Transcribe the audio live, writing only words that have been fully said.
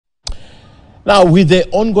Now, with the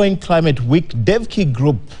ongoing climate week, Devki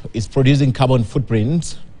Group is producing carbon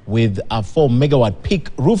footprints with a 4-megawatt peak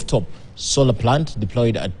rooftop solar plant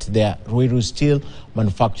deployed at their Ruiru Steel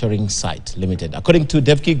Manufacturing Site Limited. According to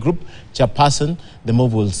Devki Group chairperson, the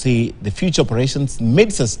move will see the future operations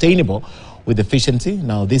made sustainable with efficiency.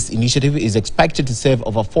 Now, this initiative is expected to save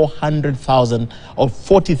over 400,000 or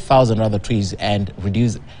 40,000 rather trees and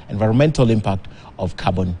reduce environmental impact of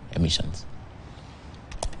carbon emissions.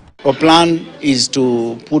 Our plan is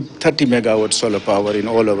to put 30 megawatt solar power in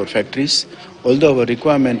all our factories. Although our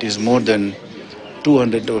requirement is more than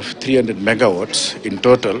 200 or 300 megawatts in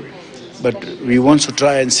total, but we want to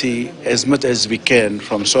try and see as much as we can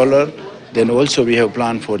from solar. Then also we have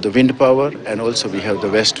planned for the wind power, and also we have the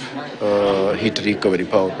waste heat recovery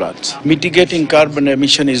power plants. Mitigating carbon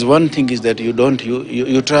emission is one thing, is that you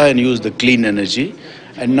try and use the clean energy,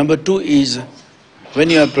 and number two is when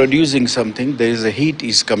you are producing something, there is a heat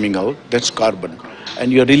is coming out, that's carbon, and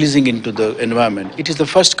you are releasing into the environment. It is the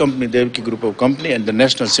first company, the Devki Group of Company, and the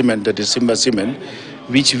national cement, that is Simba Cement,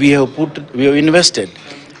 which we have invested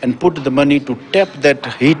and put the money to tap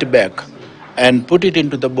that heat back and put it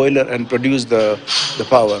into the boiler and produce the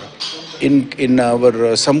power. In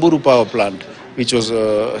our Samburu power plant, which was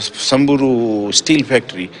a Samburu steel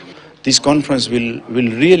factory, this conference will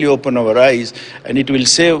really open our eyes, and it will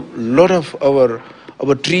save a lot of our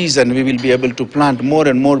trees, and we will be able to plant more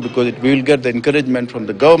and more, because we will get the encouragement from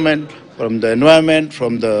the government, from the environment,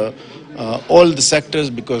 from the all the sectors,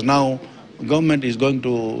 because now government is going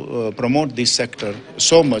to promote this sector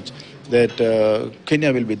so much that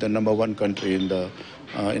Kenya will be the #1 country in the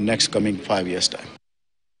next coming 5 years' time.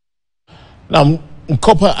 Now,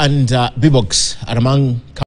 copper and bebox are among